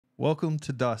Welcome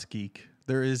to DOS Geek.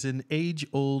 There is an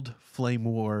age-old flame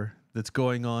war that's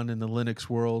going on in the Linux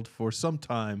world for some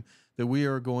time that we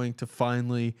are going to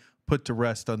finally put to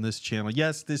rest on this channel.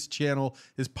 Yes, this channel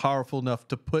is powerful enough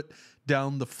to put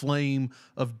down the flame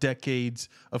of decades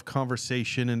of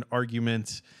conversation and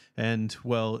arguments, and,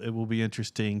 well, it will be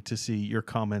interesting to see your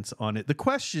comments on it. The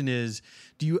question is,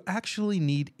 do you actually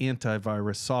need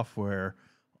antivirus software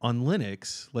on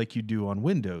Linux like you do on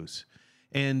Windows?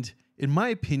 And in my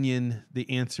opinion, the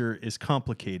answer is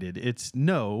complicated. It's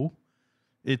no,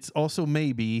 it's also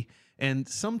maybe, and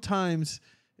sometimes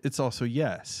it's also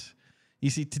yes. You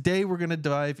see, today we're going to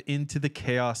dive into the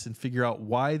chaos and figure out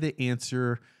why the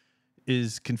answer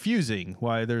is confusing,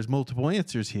 why there's multiple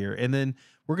answers here. And then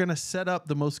we're going to set up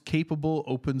the most capable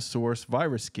open source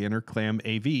virus scanner,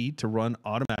 ClamAV, to run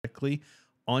automatically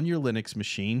on your Linux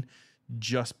machine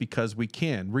just because we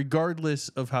can. Regardless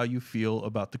of how you feel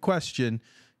about the question,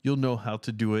 you'll know how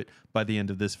to do it by the end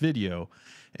of this video.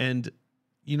 And,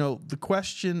 you know, the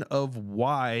question of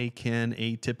why can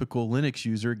a typical Linux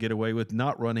user get away with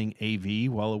not running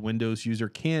AV while a Windows user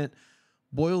can't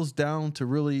boils down to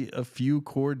really a few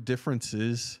core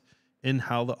differences in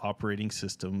how the operating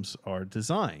systems are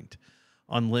designed.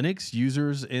 On Linux,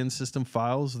 users and system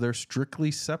files, they're strictly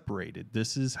separated.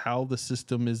 This is how the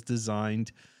system is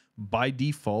designed by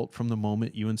default from the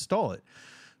moment you install it.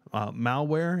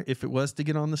 Malware, if it was to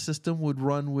get on the system, would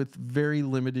run with very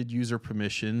limited user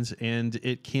permissions, and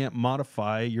it can't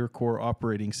modify your core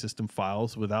operating system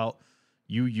files without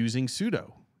you using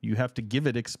sudo. You have to give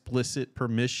it explicit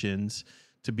permissions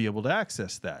to be able to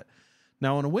access that.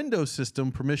 Now, on a Windows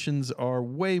system, permissions are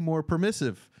way more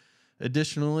permissive.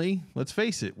 Additionally, let's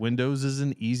face it, Windows is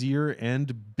an easier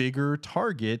and bigger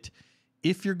target.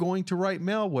 If you're going to write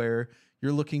malware,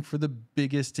 you're looking for the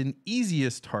biggest and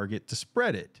easiest target to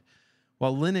spread it.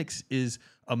 While Linux is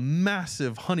a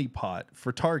massive honeypot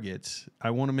for targets, I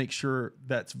want to make sure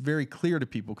that's very clear to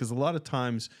people, because a lot of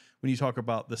times when you talk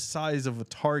about the size of a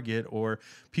target or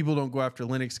people don't go after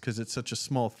Linux because it's such a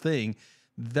small thing,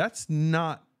 that's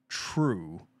not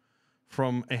true.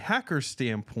 From a hacker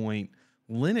standpoint,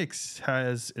 Linux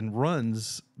has and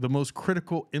runs the most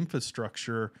critical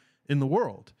infrastructure in the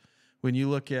world. When you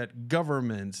look at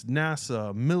governments,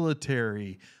 NASA,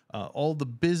 military, all the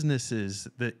businesses,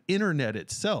 the internet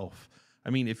itself, I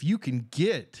mean, if you can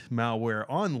get malware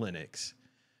on Linux,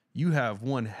 you have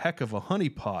one heck of a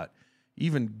honeypot,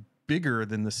 even bigger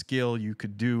than the scale you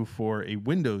could do for a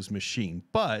Windows machine.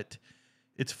 But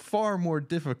it's far more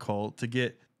difficult to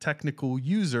get technical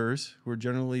users, who are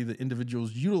generally the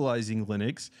individuals utilizing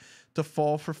Linux, to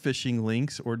fall for phishing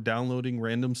links or downloading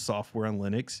random software on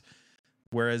Linux.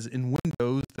 Whereas in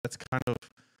Windows, that's kind of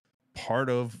part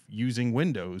of using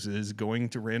Windows, is going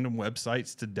to random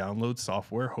websites to download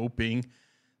software, hoping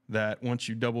that once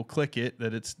you double click it,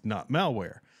 that it's not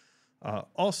malware.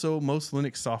 Also, most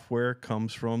Linux software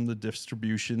comes from the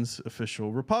distribution's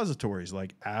official repositories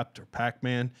like apt or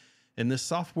pacman, and this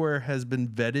software has been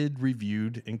vetted,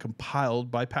 reviewed, and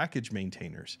compiled by package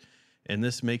maintainers. And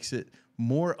this makes it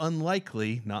more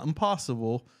unlikely, not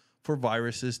impossible, for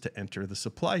viruses to enter the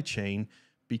supply chain,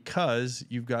 because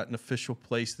you've got an official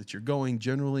place that you're going,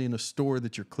 generally in a store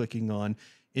that you're clicking on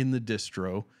in the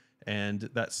distro, and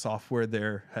that software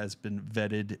there has been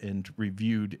vetted and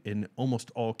reviewed in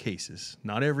almost all cases.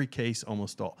 Not every case,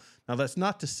 almost all. Now, that's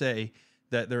not to say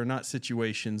that there are not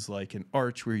situations like in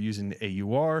Arch where you're using the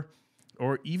AUR,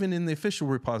 or even in the official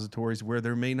repositories where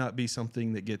there may not be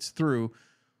something that gets through,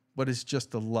 but it's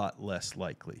just a lot less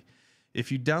likely. If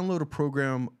you download a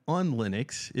program on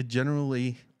Linux, it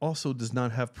generally also does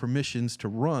not have permissions to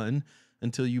run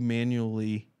until you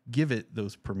manually give it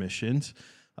those permissions.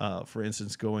 For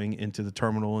instance, going into the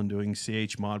terminal and doing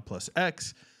chmod plus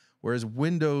X, whereas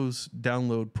Windows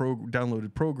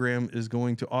downloaded program is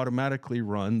going to automatically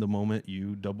run the moment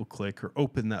you double click or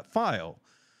open that file.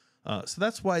 So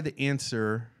that's why the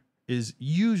answer is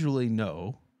usually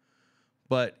no.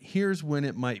 But here's when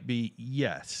it might be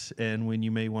yes, and when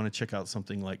you may want to check out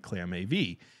something like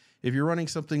ClamAV. If you're running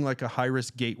something like a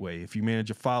high-risk gateway, if you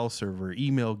manage a file server,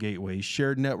 email gateways,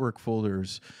 shared network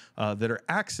folders that are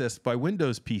accessed by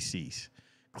Windows PCs,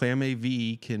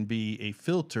 ClamAV can be a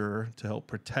filter to help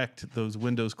protect those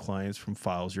Windows clients from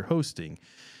files you're hosting.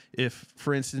 If,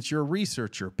 for instance, you're a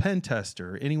researcher, pen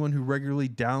tester, anyone who regularly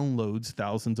downloads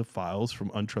thousands of files from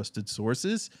untrusted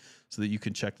sources so that you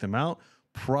can check them out,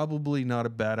 probably not a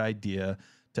bad idea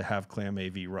to have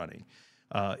ClamAV running.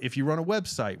 If you run a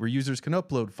website where users can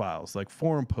upload files like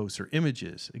forum posts or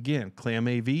images, again,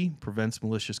 ClamAV prevents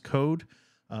malicious code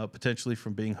potentially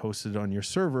from being hosted on your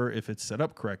server if it's set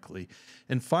up correctly.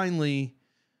 And finally,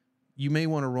 you may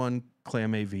want to run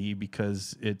ClamAV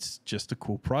because it's just a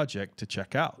cool project to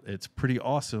check out. It's pretty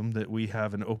awesome that we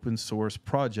have an open source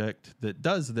project that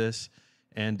does this,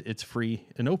 and it's free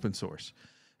and open source.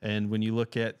 And when you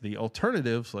look at the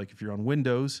alternatives, like if you're on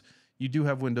Windows, you do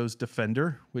have Windows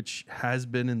Defender, which has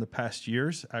been in the past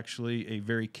years actually a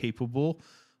very capable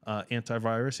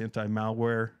antivirus,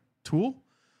 anti-malware tool.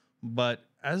 But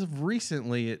as of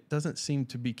recently, it doesn't seem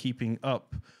to be keeping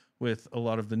up with a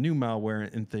lot of the new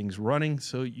malware and things running.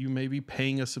 So you may be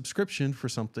paying a subscription for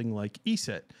something like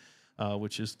ESET,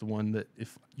 which is the one that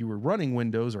if you were running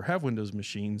Windows or have Windows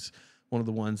machines, one of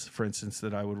the ones, for instance,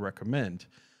 that I would recommend.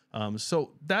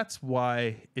 So that's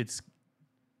why it's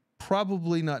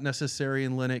probably not necessary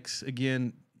in Linux.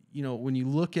 Again, you know, when you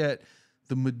look at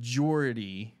the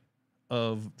majority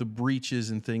of the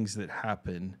breaches and things that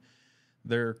happen,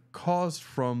 they're caused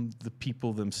from the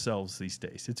people themselves these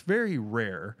days. It's very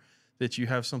rare that you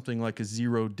have something like a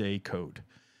 0-day code.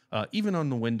 Even on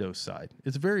the Windows side,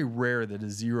 it's very rare that a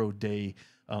 0-day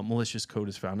malicious code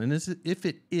is found. And if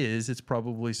it is, it's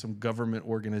probably some government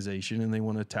organization and they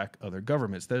want to attack other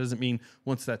governments. That doesn't mean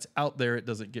once that's out there, it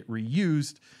doesn't get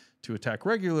reused to attack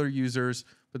regular users,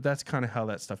 but that's kind of how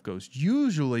that stuff goes.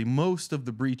 Usually, most of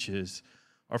the breaches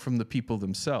are from the people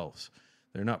themselves.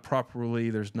 There's not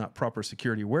proper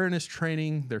security awareness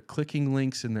training. They're clicking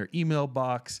links in their email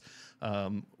box,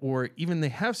 or even they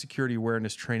have security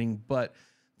awareness training, but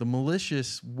the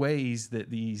malicious ways that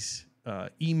these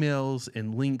emails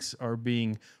and links are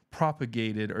being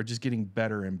propagated are just getting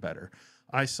better and better.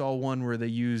 I saw one where they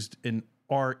used an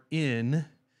RN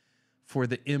for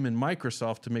the M in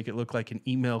Microsoft to make it look like an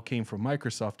email came from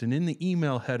Microsoft. And in the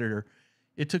email header,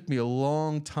 it took me a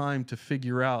long time to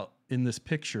figure out in this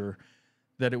picture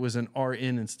that it was an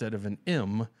RN instead of an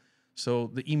M. So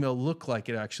the email looked like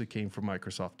it actually came from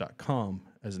Microsoft.com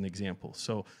as an example.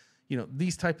 So, you know,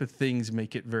 these type of things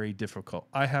make it very difficult.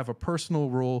 I have a personal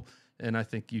rule, and I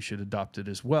think you should adopt it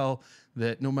as well,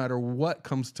 that no matter what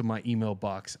comes to my email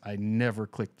box, I never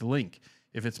click the link.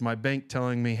 If it's my bank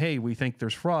telling me, hey, we think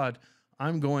there's fraud,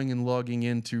 I'm going and logging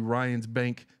into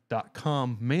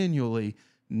ryansbank.com manually,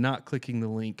 not clicking the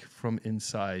link from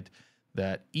inside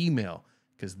that email,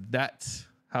 because that's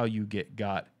how you get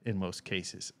got in most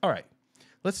cases. All right,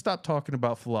 let's stop talking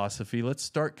about philosophy. Let's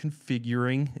start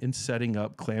configuring and setting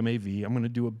up ClamAV. I'm going to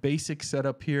do a basic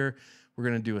setup here. We're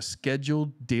going to do a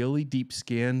scheduled daily deep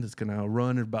scan that's going to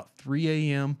run at about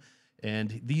 3 a.m.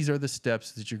 And these are the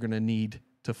steps that you're going to need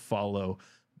to follow.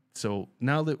 So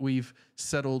now that we've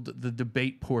settled the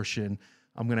debate portion,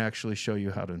 I'm going to actually show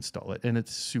you how to install it. And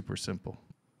it's super simple.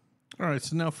 All right,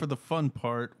 so now for the fun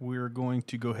part, we're going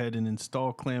to go ahead and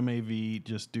install ClamAV.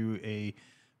 Just do a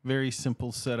very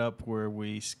simple setup where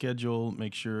we schedule,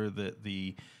 make sure that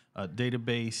the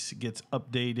database gets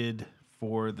updated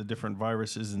for the different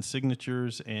viruses and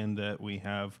signatures, and that we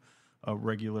have a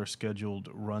regular scheduled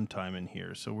runtime in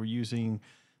here. So we're using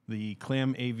the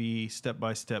ClamAV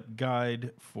step-by-step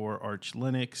guide for Arch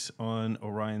Linux on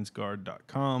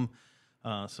orionsguard.com.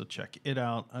 So check it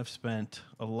out. I've spent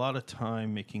a lot of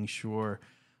time making sure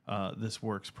this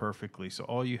works perfectly. So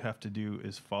all you have to do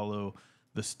is follow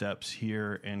the steps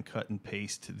here and cut and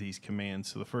paste these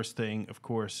commands. So the first thing, of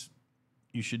course,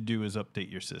 you should do is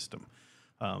update your system.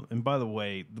 And by the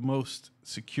way, the most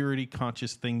security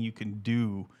conscious thing you can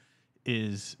do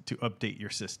is to update your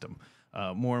system.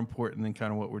 More important than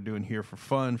kind of what we're doing here for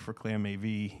fun for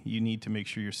ClamAV, you need to make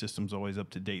sure your system's always up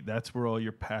to date. That's where all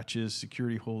your patches,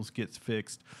 security holes gets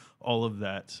fixed, all of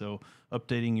that. So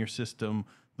updating your system,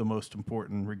 the most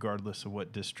important, regardless of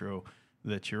what distro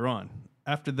that you're on.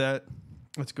 After that,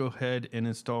 let's go ahead and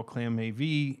install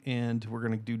ClamAV, and we're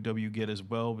going to do wget as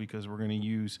well, because we're going to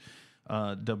use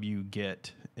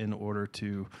wget in order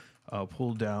to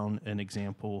pull down an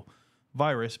example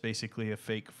virus, basically a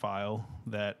fake file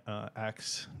that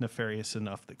acts nefarious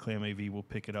enough that ClamAV will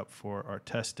pick it up for our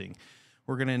testing.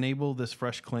 We're going to enable this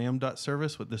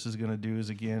freshclam.service. What this is going to do is,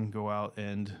 again, go out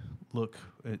and look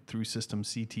through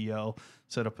systemctl,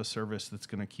 set up a service that's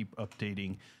going to keep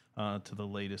updating to the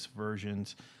latest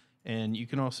versions. And you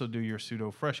can also do your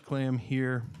sudo freshclam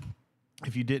here.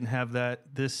 If you didn't have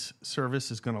that, this service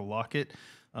is going to lock it.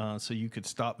 So you could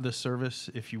stop this service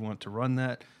if you want to run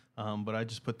that. But I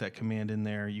just put that command in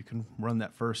there. You can run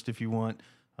that first if you want,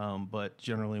 but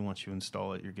generally once you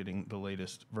install it, you're getting the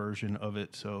latest version of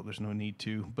it, so there's no need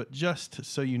to. But just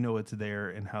so you know it's there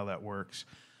and how that works.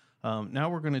 Now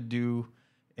we're going to do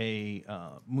a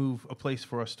place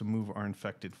for us to move our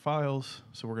infected files.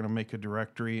 So we're going to make a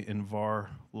directory in var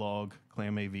log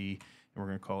ClamAV, and we're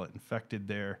going to call it infected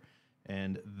there.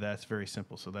 And that's very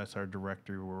simple. So that's our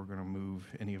directory where we're going to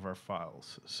move any of our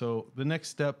files. So the next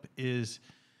step is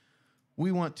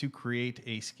we want to create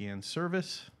a scan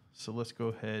service. So let's go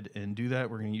ahead and do that.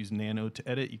 We're going to use Nano to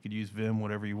edit. You could use Vim,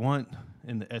 whatever you want,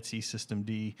 in the Etsy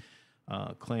systemd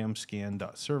clam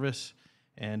scan.service.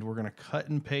 And we're going to cut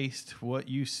and paste what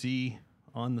you see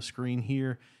on the screen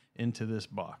here into this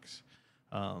box.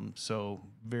 So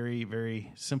very,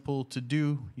 very simple to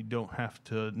do. You don't have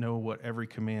to know what every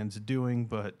command's doing,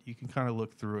 but you can kind of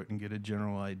look through it and get a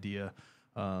general idea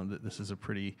that this is a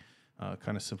pretty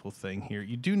kind of simple thing here.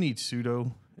 You do need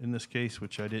sudo in this case,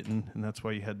 which I didn't, and that's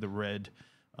why you had the red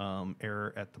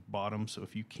error at the bottom. So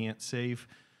if you can't save,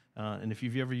 and if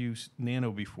you've ever used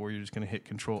Nano before, you're just going to hit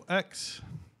Control X.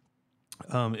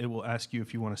 It will ask you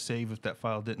if you want to save if that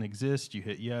file didn't exist. You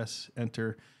hit yes,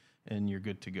 enter, and you're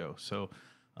good to go. So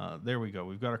there we go.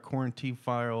 We've got our quarantine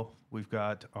file. We've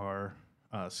got our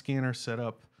scanner set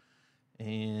up.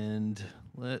 And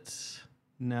let's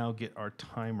now get our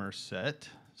timer set.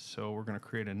 So we're going to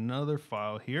create another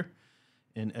file here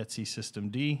in Etsy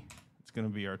systemd. It's going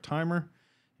to be our timer.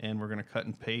 And we're going to cut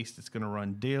and paste. It's going to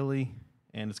run daily,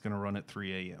 and it's going to run at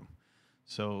 3 a.m.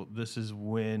 So this is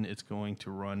when it's going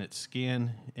to run its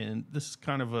scan, and this is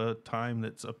kind of a time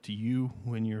that's up to you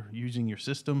when you're using your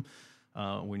system.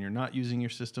 When you're not using your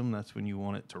system, that's when you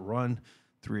want it to run.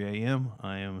 3 a.m.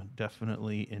 I am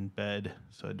definitely in bed,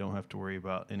 so I don't have to worry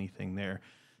about anything there.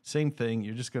 Same thing,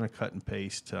 you're just going to cut and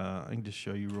paste. I can just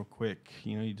show you real quick.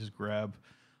 You just grab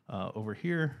over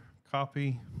here,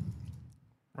 copy,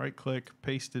 right-click,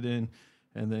 paste it in,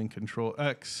 and then Control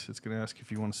X. It's going to ask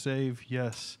if you want to save.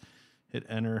 Yes. Hit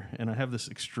enter, and I have this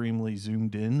extremely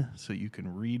zoomed in so you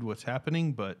can read what's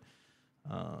happening, but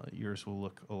yours will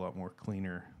look a lot more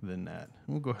cleaner than that.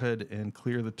 We'll go ahead and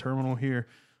clear the terminal here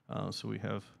so we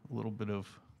have a little bit of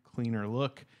cleaner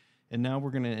look. And now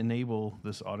we're going to enable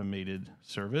this automated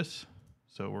service.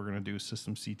 So we're going to do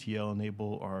systemctl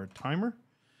enable our timer,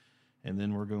 and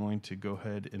then we're going to go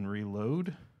ahead and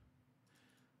reload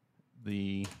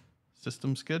the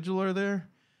system scheduler there.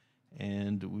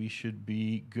 And we should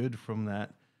be good from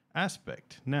that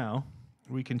aspect. Now,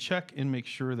 we can check and make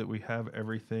sure that we have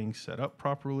everything set up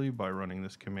properly by running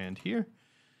this command here.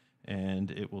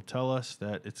 And it will tell us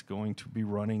that it's going to be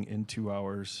running in 2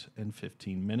 hours and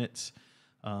 15 minutes.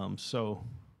 So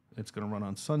it's going to run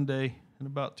on Sunday in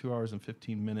about 2 hours and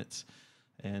 15 minutes.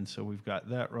 And so we've got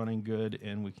that running good,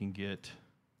 and we can get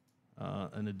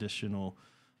an additional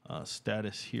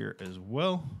status here as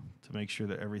well to make sure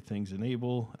that everything's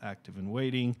enabled, active and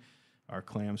waiting. Our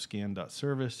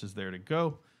clamscan.service is there to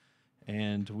go,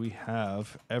 and we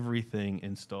have everything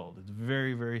installed. It's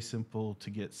very, very simple to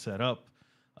get set up,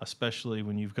 especially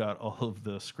when you've got all of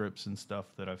the scripts and stuff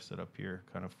that I've set up here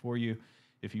kind of for you.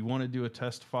 If you want to do a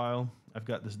test file, I've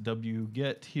got this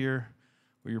wget here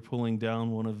where you're pulling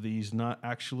down one of these, not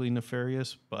actually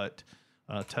nefarious, but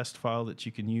test file that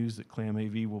you can use that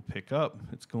ClamAV will pick up.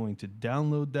 It's going to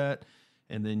download that,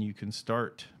 and then you can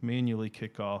start manually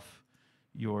kick off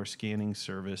your scanning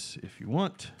service if you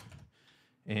want.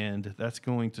 And that's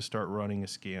going to start running a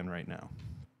scan right now.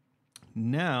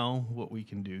 Now, what we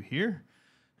can do here,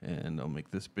 and I'll make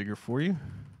this bigger for you,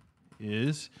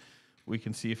 is we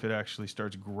can see if it actually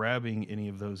starts grabbing any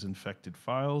of those infected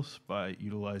files by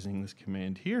utilizing this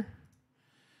command here.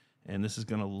 And this is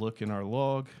going to look in our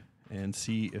log and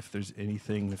see if there's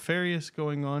anything nefarious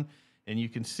going on. And you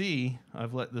can see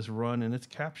I've let this run, and it's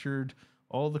captured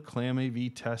all the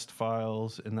ClamAV test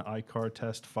files and the iCar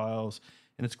test files,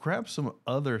 and it's grabbed some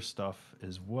other stuff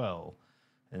as well.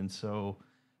 And so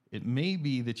it may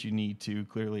be that you need to,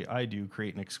 clearly I do,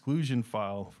 create an exclusion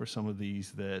file for some of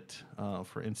these that,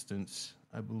 for instance,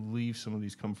 I believe some of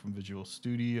these come from Visual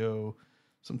Studio,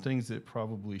 some things that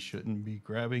probably shouldn't be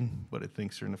grabbing, but it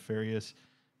thinks are nefarious,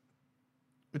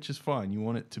 which is fine. You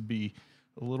want it to be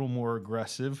a little more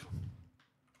aggressive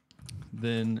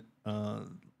than,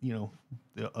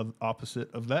 the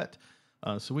opposite of that.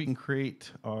 So we can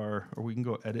create or we can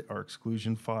go edit our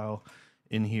exclusion file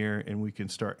in here, and we can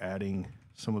start adding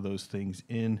some of those things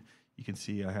in. You can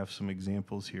see I have some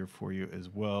examples here for you as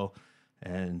well,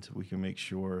 and we can make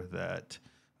sure that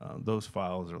those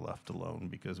files are left alone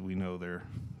because we know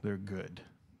they're good.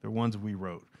 They're ones we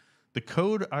wrote. The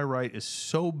code I write is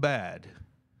so bad,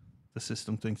 the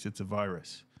system thinks it's a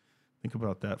virus. Think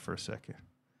about that for a second.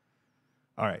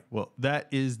 All right, well, that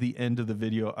is the end of the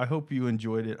video. I hope you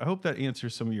enjoyed it. I hope that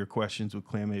answers some of your questions with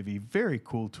ClamAV. Very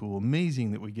cool tool.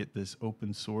 Amazing that we get this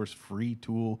open source free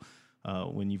tool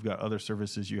when you've got other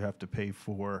services you have to pay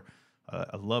for.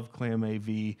 I love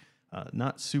ClamAV.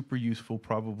 Not super useful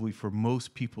probably for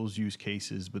most people's use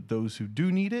cases, but those who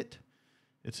do need it,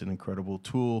 It's an incredible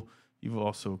tool. You've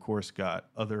also, of course, got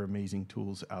other amazing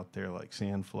tools out there like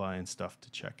Sandfly and stuff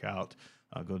to check out.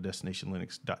 Go to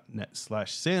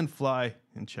destinationlinux.net/Sandfly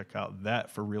and check out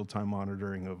that for real-time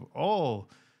monitoring of all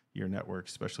your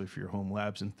networks, especially for your home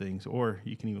labs and things, or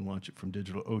you can even launch it from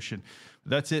DigitalOcean.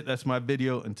 But that's it. That's my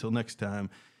video. Until next time,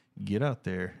 get out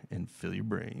there and fill your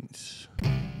brains.